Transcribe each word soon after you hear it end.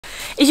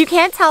If you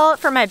can't tell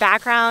from my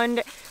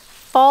background,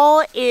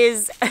 fall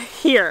is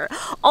here.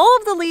 All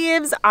of the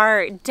leaves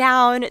are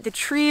down, the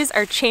trees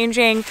are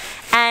changing,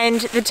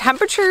 and the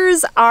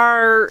temperatures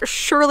are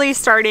surely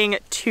starting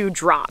to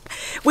drop,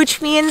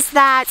 which means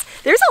that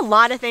there's a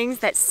lot of things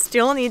that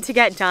still need to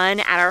get done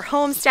at our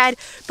homestead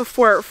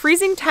before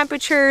freezing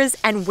temperatures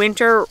and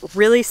winter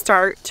really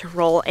start to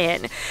roll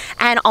in.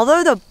 And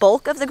although the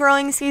bulk of the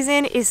growing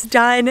season is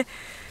done,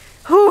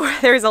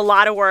 there's a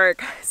lot of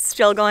work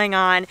still going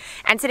on,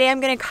 and today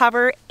I'm going to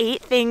cover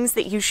 8 things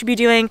that you should be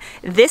doing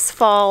this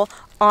fall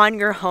on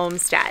your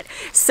homestead.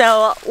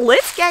 So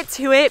let's get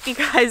to it,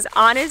 because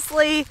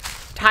honestly,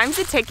 time's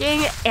a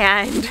ticking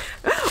and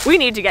we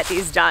need to get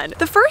these done.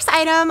 The first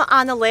item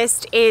on the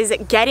list is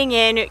getting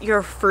in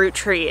your fruit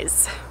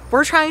trees.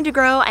 We're trying to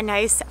grow a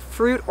nice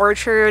fruit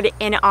orchard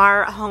in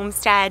our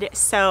homestead,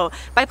 so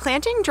by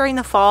planting during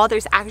the fall,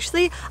 there's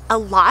actually a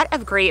lot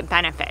of great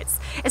benefits.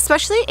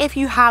 Especially if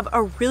you have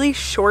a really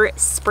short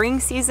spring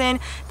season,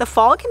 the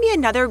fall can be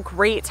another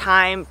great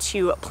time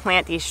to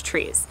plant these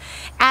trees.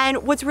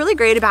 And what's really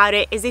great about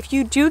it is if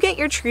you do get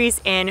your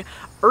trees in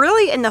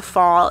early in the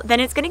fall, then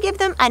it's going to give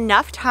them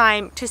enough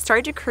time to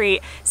start to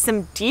create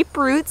some deep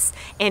roots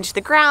into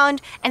the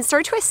ground and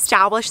start to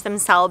establish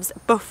themselves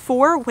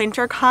before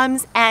winter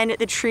comes and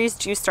the trees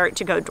do start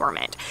to go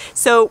dormant.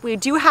 So we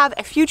do have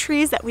a few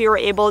trees that we were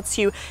able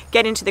to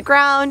get into the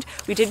ground.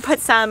 We did put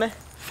some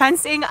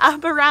fencing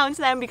up around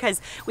them because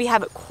we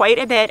have quite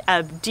a bit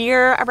of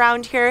deer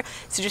around here,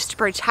 so just to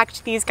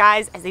protect these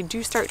guys as they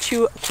do start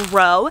to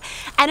grow.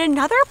 And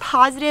another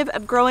positive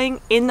of growing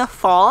in the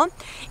fall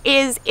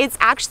is it's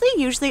actually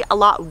usually a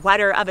lot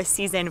wetter of a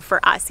season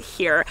for us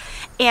here,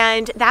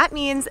 and that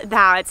means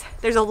that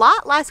there's a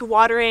lot less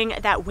watering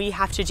that we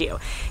have to do.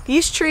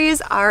 These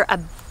trees are a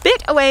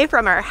bit away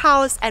from our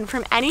house and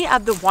from any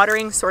of the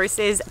watering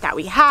sources that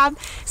we have,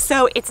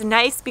 so it's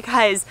nice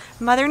because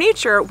Mother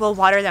Nature will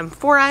water them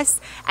for us,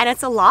 and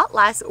it's a lot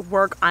less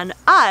work on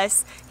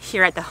us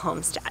here at the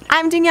homestead.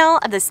 I'm Danielle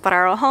of the Split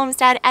Arrow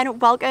Homestead,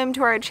 and welcome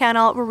to our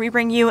channel where we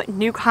bring you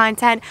new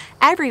content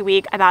every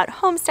week about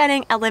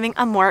homesteading and living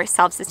a more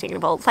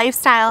self-sustainable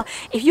lifestyle.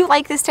 If you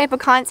like this type of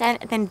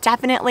content, then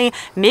definitely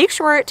make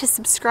sure to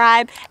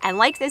subscribe and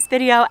like this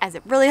video, as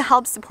it really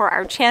helps support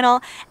our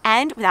channel.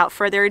 And without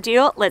further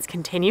ado, let's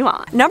continue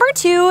on. Number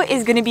 2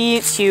 is going to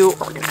be to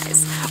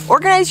organize.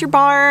 Organize your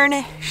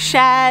barn,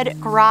 shed,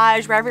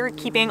 garage, wherever you're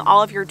keeping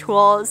all of your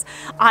tools.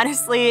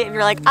 Honestly, if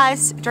you're like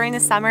us during the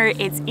summer,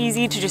 it's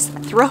easy to just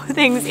throw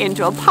things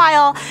into a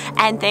pile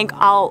and think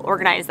I'll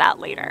organize that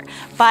later.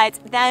 But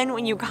then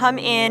when you come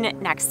in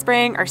next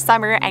spring or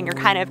summer and you're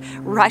kind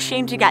of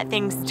rushing to get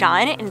things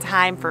done in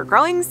time for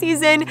growing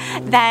season,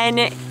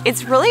 then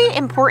it's really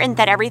important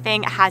that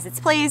everything has its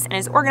place and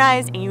is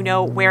organized and you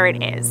know where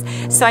it is.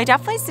 So I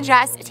definitely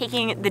suggest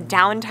taking the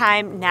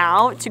downtime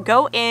now to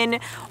go in,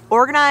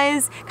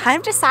 organize, kind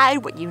of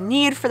decide what you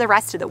need for the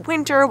rest of the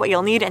winter, what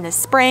you'll need in the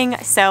spring.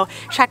 So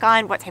check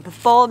on what type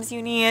of bulbs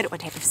you need, what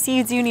type of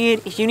seeds you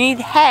need, if you need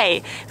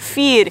hay,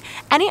 feed,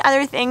 any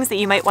other things that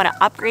you might want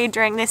to upgrade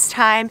during this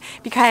time,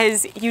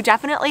 because you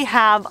definitely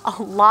have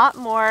a lot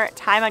more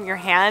time on your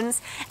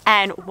hands,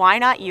 and why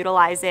not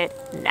utilize it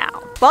now?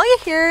 While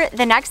you're here,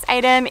 the next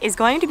item is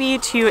going to be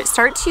to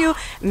start to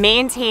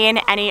maintain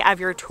any of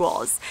your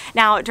tools.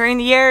 Now, during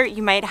the year,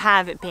 you might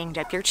have banged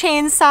up your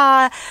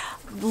chainsaw,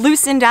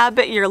 loosened up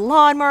your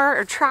lawnmower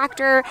or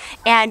tractor,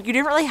 and you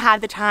didn't really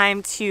have the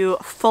time to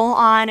full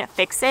on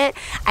fix it.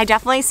 I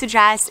definitely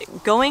suggest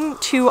going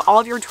to all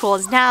of your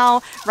tools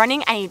now,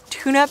 running any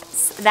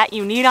tune-ups that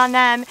you need on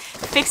them,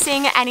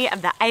 fixing any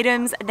of the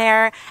items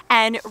there,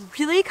 and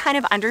really kind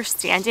of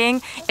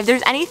understanding if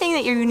there's anything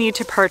that you need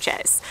to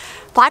purchase.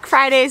 Black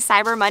Friday,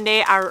 Cyber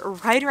Monday are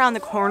right around the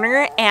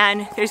corner,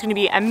 and there's going to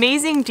be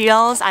amazing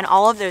deals on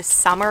all of those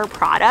summer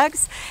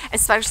products,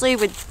 especially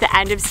with the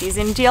end of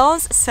season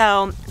deals.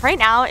 So right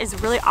now is a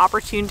really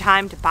opportune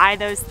time to buy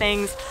those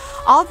things.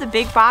 All of the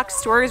big box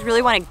stores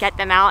really want to get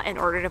them out in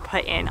order to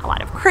put in a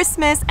lot of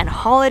Christmas and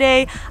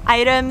holiday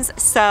items.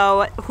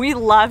 So we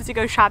love to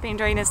go shopping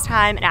during this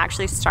time and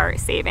actually start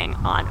saving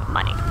on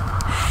money.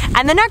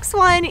 And the next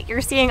one,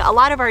 you're seeing a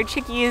lot of our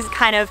chickies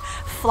kind of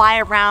fly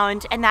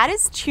around, and that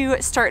is to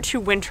start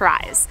to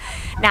winterize.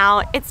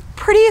 Now, it's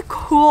pretty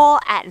cool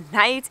at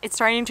night. It's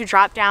starting to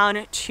drop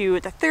down to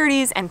the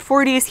 30s and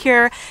 40s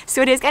here,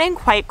 so it is getting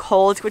quite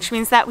cold, which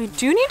means that we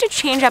do need to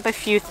change up a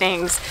few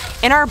things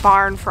in our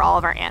barn for all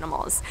of our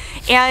animals.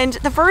 And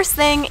the first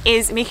thing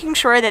is making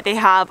sure that they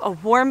have a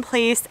warm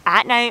place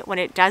at night when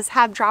it does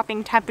have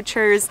dropping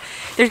temperatures.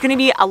 There's going to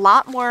be a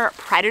lot more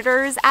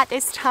predators at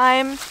this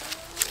time,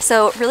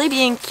 so really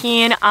being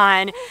keen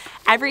on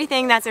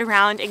everything that's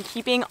around and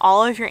keeping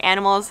all of your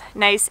animals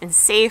nice and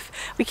safe.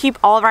 We keep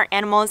all of our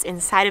animals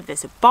inside of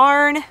this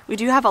barn. We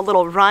do have a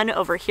little run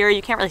over here.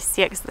 You can't really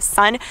see it because of the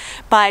sun,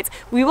 but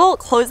we will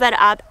close that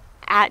up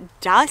at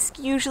dusk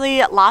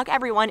usually lock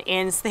everyone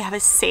in so they have a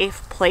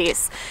safe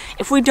place.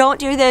 If we don't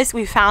do this,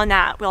 we found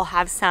that we'll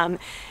have some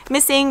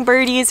missing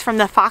birdies from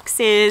the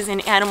foxes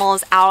and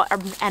animals out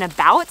and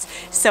about.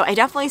 So I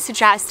definitely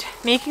suggest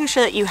making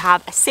sure that you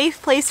have a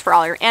safe place for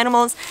all your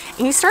animals,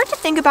 and you start to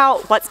think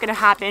about what's going to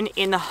happen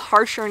in the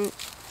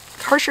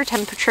harsher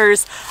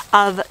temperatures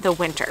of the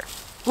winter.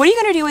 What are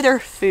you going to do with their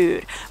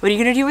food? What are you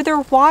going to do with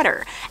their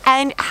water?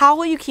 And how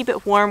will you keep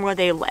it warm where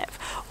they live?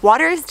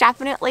 Water is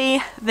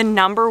definitely the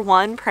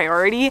 #1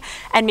 priority,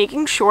 and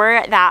making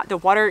sure that the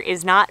water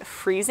is not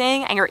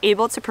freezing and you're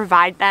able to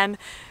provide them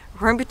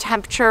room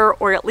temperature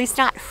or at least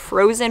not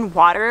frozen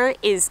water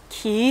is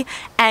key.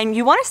 And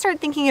you want to start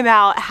thinking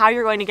about how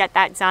you're going to get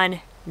that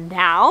done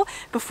now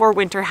before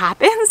winter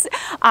happens.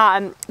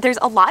 There's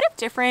a lot of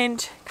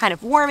different kind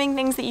of warming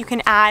things that you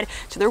can add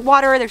to their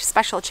water. There's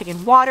special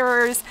chicken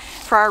waterers.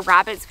 For our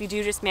rabbits, we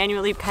do just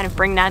manually kind of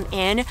bring them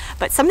in,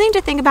 but something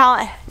to think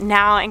about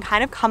now and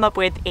kind of come up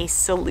with a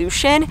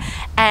solution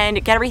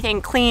and get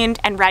everything cleaned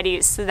and ready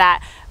so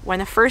that when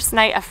the first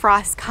night of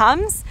frost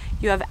comes,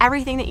 you have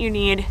everything that you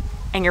need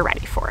and you're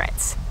ready for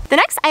it. The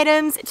next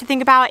items to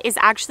think about is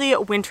actually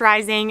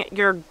winterizing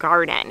your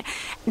garden.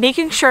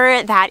 Making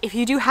sure that if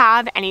you do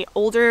have any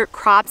older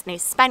crops, any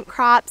spent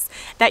crops,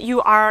 that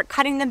you are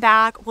cutting them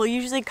back. We'll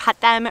usually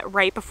cut them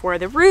right before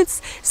the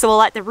roots. So we'll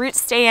let the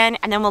roots stay in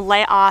and then we'll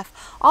lay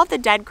off all of the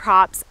dead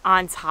crops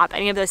on top,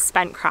 any of those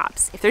spent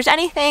crops. If there's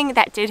anything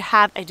that did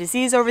have a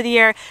disease over the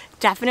year,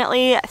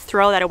 definitely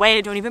throw that away.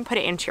 Don't even put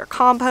it into your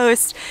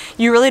compost.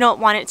 You really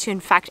don't want it to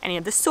infect any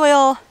of the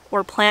soil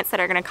or plants that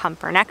are going to come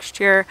for next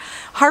year.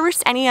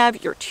 Harvest any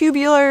of your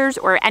tubulars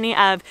or any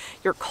of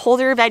your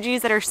colder veggies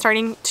that are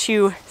starting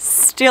to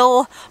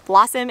still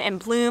blossom and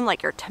bloom,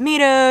 like your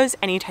tomatoes,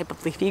 any type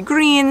of leafy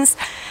greens,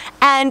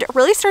 and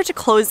really start to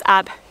close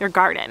up your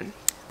garden.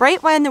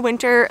 Right when the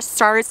winter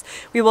starts,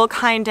 we will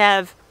kind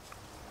of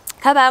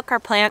cut back our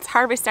plants,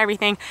 harvest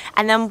everything,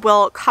 and then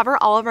we'll cover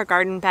all of our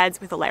garden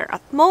beds with a layer of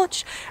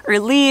mulch or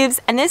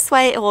leaves, and this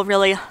way it will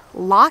really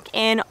lock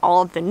in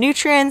all of the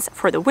nutrients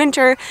for the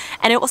winter,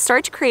 and it will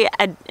start to create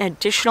an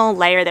additional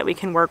layer that we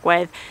can work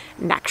with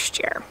next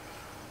year.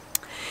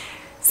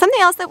 Something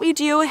else that we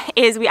do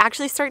is we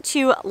actually start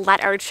to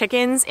let our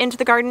chickens into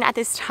the garden at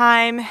this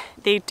time.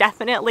 They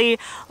definitely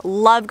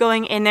love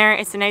going in there.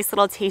 It's a nice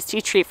little tasty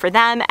treat for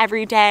them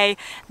every day.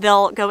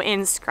 They'll go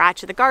in,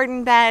 scratch the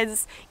garden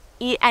beds,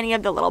 eat any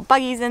of the little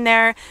buggies in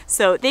there,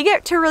 so they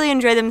get to really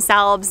enjoy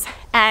themselves,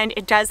 and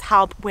it does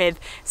help with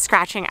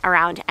scratching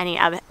around any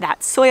of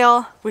that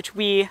soil, which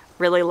we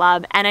really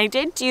love. And I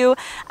did do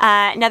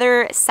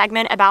another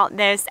segment about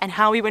this and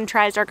how we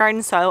winterized our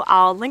garden, so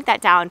I'll link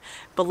that down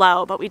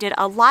below, but we did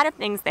a lot of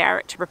things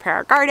there to prepare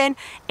our garden,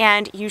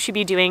 and you should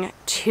be doing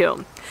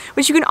too.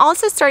 Which you can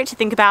also start to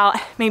think about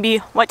maybe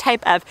what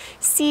type of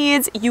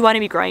seeds you want to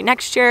be growing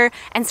next year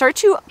and start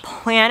to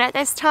plan at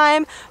this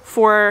time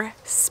for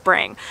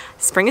spring.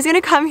 Spring is going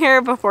to come here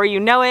before you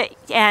know it,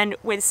 and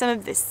with some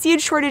of the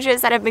seed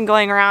shortages that have been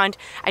going around,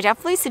 I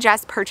definitely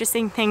suggest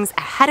purchasing things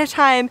ahead of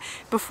time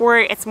before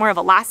it's more of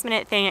a last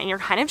minute thing and you're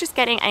kind of just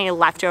getting any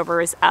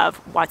leftovers of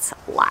what's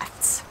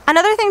left.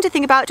 Another thing to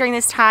think about during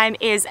this time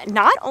is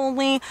not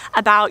only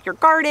about your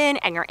garden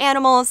and your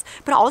animals,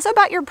 but also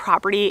about your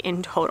property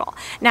in total.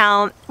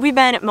 Now, we've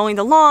been mowing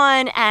the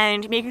lawn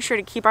and making sure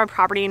to keep our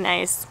property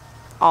nice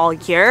all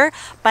year,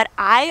 but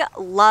I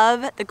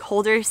love the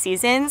colder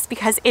seasons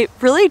because it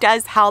really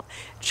does help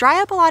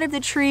dry up a lot of the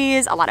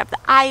trees, a lot of the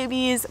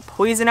ivies,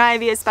 poison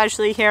ivy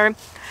especially here,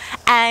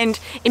 and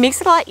it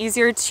makes it a lot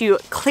easier to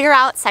clear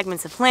out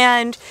segments of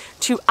land,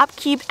 to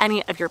upkeep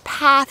any of your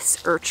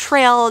paths or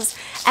trails,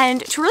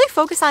 and to really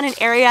focus on an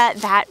area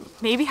that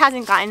maybe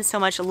hasn't gotten so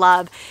much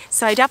love.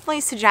 So I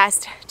definitely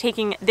suggest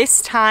taking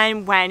this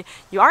time when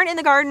you aren't in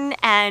the garden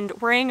and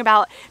worrying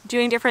about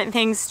doing different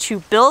things to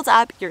build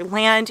up your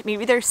land.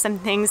 Maybe there's some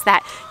things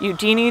that you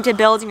do need to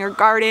build in your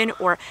garden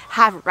or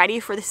have ready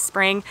for the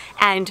spring,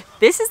 and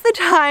this is the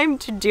time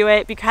to do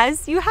it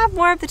because you have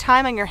more of the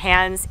time on your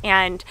hands,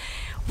 and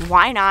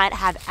why not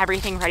have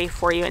everything ready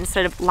for you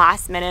instead of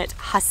last minute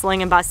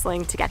hustling and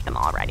bustling to get them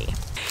all ready.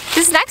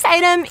 This next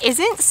item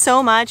isn't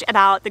so much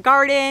about the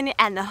garden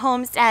and the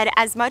homestead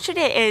as much as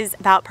it is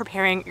about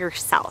preparing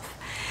yourself.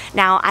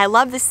 Now, I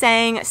love the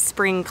saying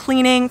spring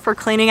cleaning for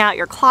cleaning out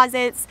your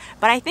closets,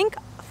 but I think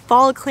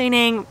fall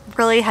cleaning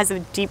really has a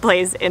deep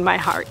place in my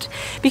heart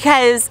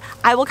because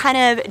I will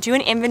kind of do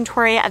an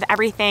inventory of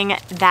everything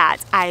that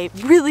I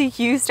really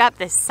used up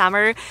this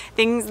summer,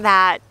 things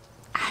that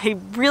I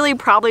really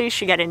probably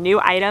should get a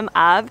new item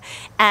of,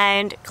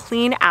 and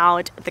clean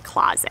out the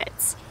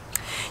closets.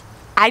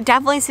 I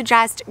definitely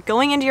suggest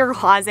going into your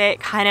closet,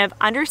 kind of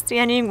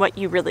understanding what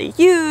you really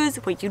use,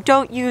 what you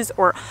don't use,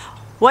 or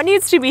what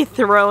needs to be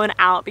thrown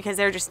out because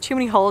there are just too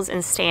many holes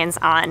and stains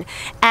on,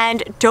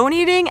 and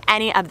donating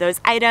any of those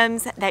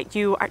items that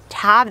you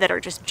have that are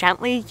just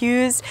gently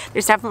used.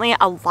 There's definitely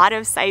a lot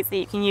of sites that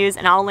you can use,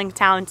 and I'll link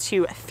down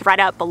to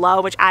ThredUp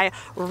below, which I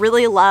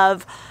really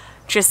love.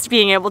 just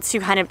being able to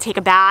kind of take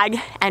a bag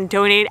and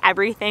donate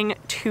everything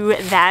to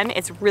them.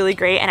 It's really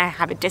great, and I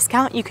have a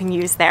discount you can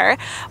use there.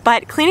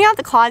 But cleaning out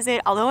the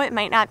closet, although it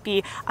might not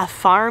be a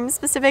farm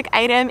specific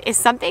item, is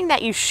something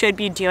that you should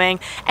be doing,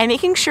 and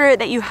making sure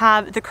that you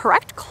have the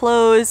correct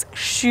clothes,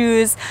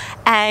 shoes,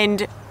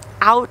 and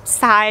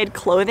outside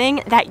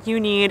clothing that you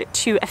need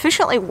to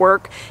efficiently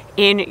work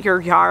in your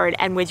yard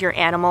and with your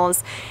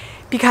animals,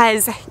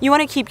 because you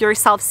want to keep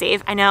yourself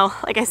safe. I know,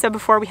 like I said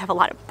before, we have a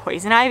lot of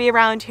poison ivy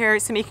around here,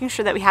 so making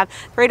sure that we have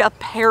the right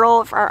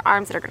apparel for our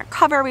arms that are going to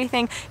cover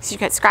everything so you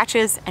get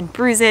scratches and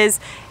bruises.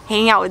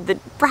 Hanging out with the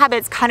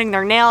rabbits, cutting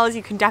their nails,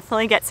 you can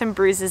definitely get some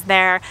bruises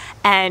there,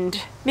 and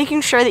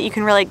making sure that you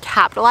can really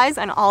capitalize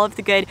on all of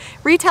the good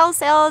retail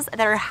sales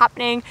that are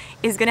happening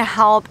is going to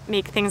help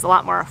make things a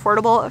lot more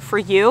affordable for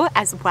you,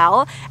 as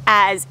well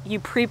as you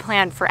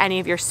pre-plan for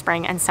any of your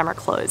spring and summer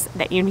clothes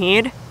that you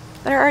need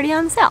that are already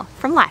on sale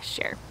from last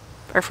year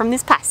or from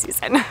this past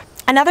season.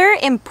 Another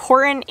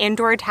important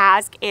indoor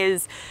task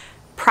is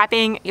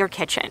prepping your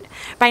kitchen.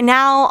 By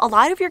now, a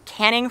lot of your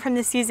canning from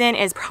the season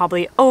is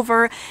probably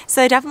over,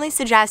 so I definitely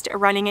suggest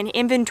running an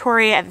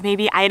inventory of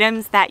maybe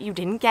items that you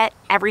didn't get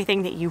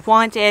everything that you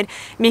wanted,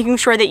 making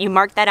sure that you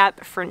mark that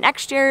up for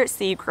next year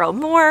so you grow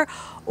more,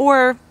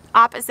 or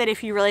opposite,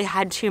 if you really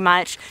had too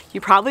much, you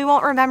probably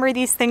won't remember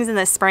these things in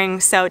the spring,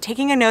 so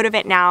taking a note of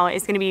it now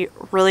is going to be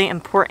really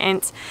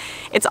important.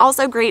 It's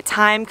also a great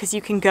time because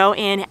you can go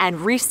in and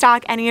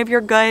restock any of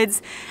your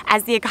goods.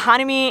 As the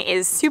economy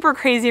is super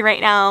crazy right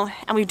now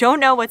and we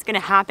don't know what's going to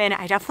happen,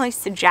 I definitely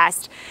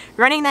suggest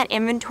running that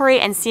inventory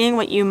and seeing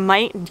what you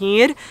might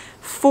need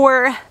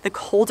for the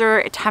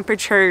colder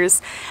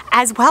temperatures,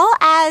 as well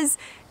as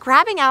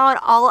grabbing out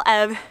all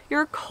of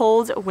your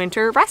cold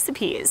winter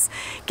recipes.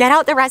 Get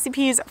out the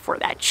recipes for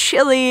that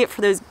chili,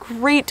 for those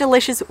great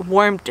delicious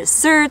warm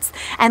desserts,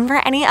 and for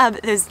any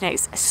of those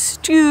nice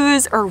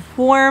stews or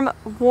warm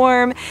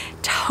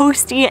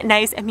toasty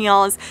nice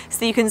meals,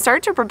 so you can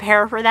start to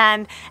prepare for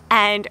them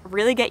and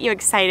really get you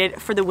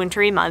excited for the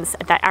wintry months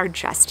that are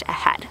just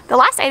ahead. The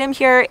last item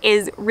here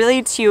is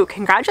really to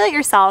congratulate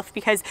yourself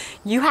because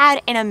you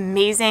had an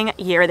amazing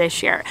year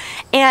this year,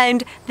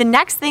 and the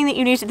next thing that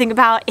you need to think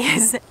about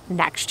is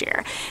next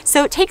year.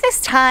 So take this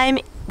time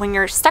when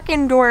you're stuck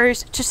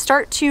indoors to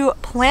start to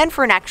plan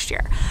for next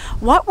year.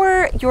 What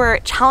were your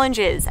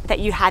challenges that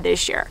you had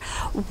this year?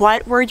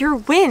 What were your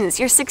wins,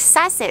 your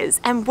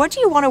successes, and what do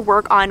you want to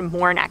work on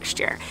more next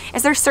year?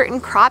 Is there certain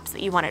crops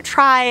that you want to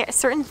try,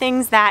 certain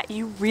things that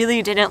you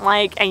really didn't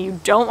like and you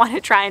don't want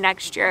to try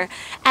next year?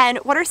 And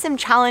what are some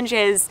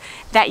challenges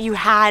that you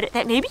had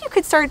that maybe you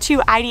could start to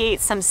ideate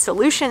some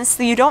solutions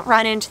so you don't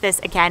run into this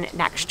again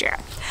next year?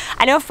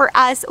 I know for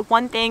us,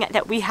 one thing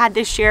that we had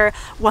this year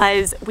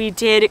was we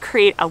did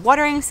create a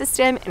watering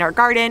system in our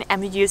garden,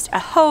 and we used a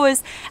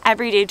hose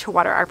every day to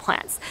water our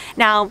plants.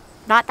 Now,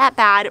 not that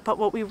bad, but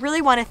what we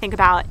really want to think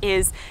about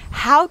is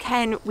how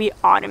can we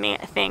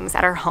automate things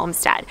at our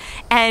homestead?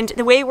 And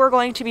the way we're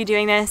going to be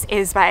doing this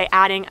is by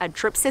adding a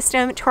drip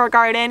system to our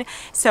garden.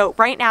 So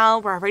right now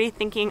we're already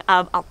thinking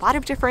of a lot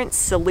of different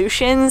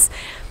solutions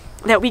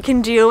that we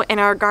can do in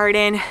our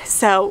garden,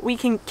 so we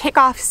can kick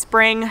off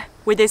spring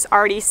with this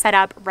already set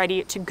up,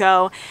 ready to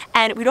go.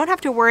 And we don't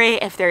have to worry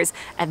if there's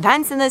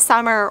events in the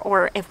summer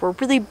or if we're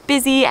really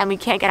busy and we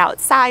can't get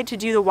outside to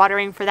do the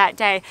watering for that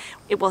day.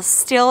 It will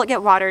still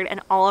get watered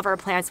and all of our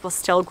plants will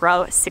still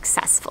grow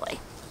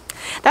successfully.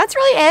 That's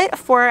really it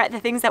for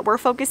the things that we're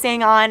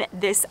focusing on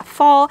this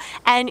fall,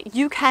 and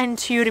you can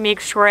too, to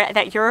make sure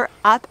that you're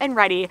up and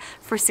ready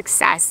for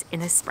success in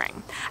the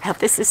spring. I hope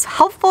this is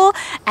helpful,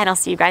 and I'll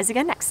see you guys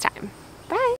again next time.